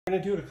We're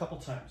gonna do it a couple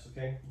times,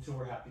 okay? Until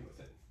we're happy with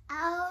it.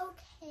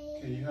 Okay.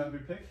 Okay, you have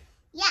your pick?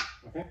 Yeah.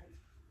 Okay.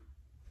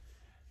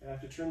 I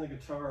have to turn the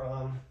guitar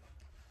on.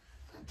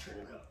 Turn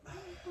it up.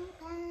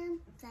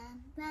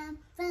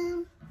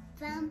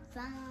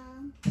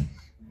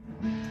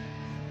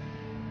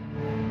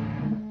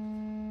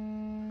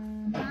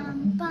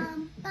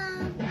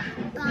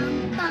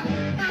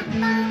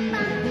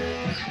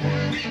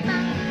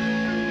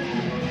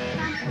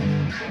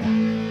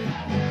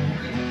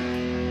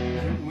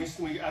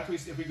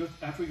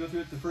 After we go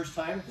through it the first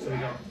time, so you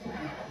know,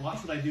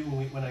 watch what I do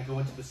when I go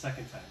into the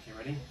second time. Okay,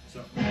 ready?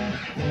 So.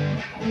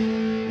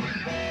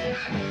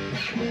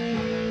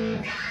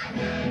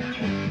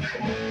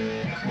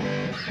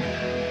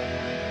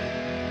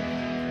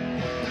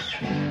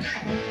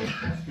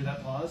 Hear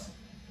that pause?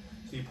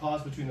 So you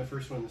pause between the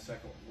first one and the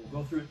second one. We'll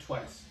go through it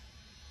twice.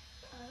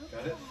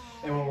 Got it?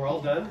 And when we're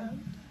all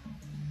done,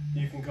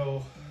 you can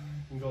go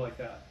like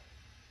that.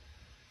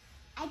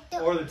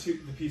 Or the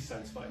peace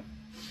sign's fine.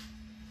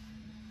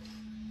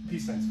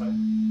 Peace sign's fine.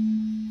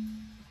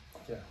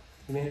 Yeah.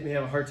 You may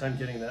have a hard time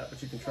getting that, but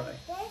you can try.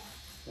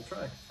 We'll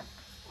try.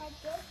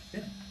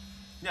 Yeah.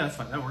 Yeah, that's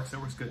fine. That works.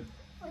 That works good.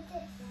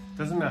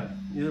 Doesn't matter.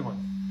 Either one.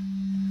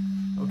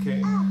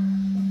 Okay. Oh.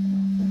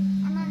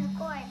 I'm on the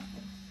cord.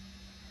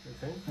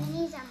 Okay. My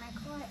knees on my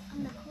cord.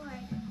 On the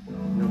cord.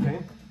 You okay?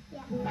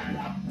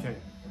 Yeah. Okay.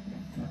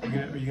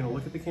 Are you gonna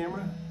look at the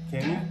camera?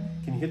 Can you?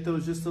 Can you hit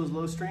just those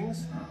low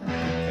strings?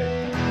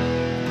 Okay.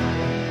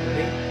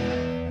 Ready?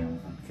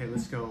 Okay,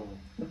 let's go.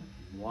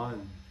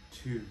 1,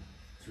 2,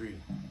 3.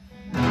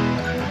 How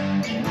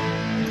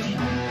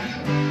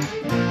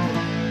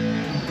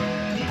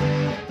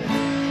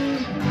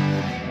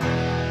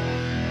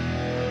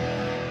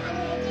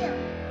did I do?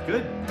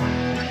 Good.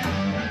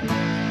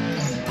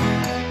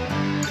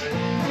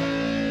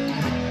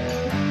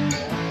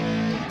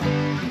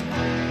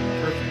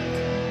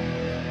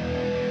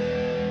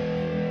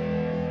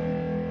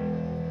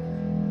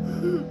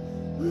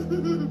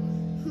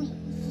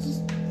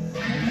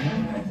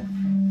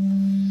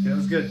 That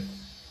was good.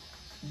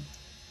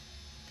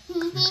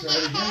 Try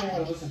it again. I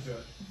want to listen to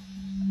it.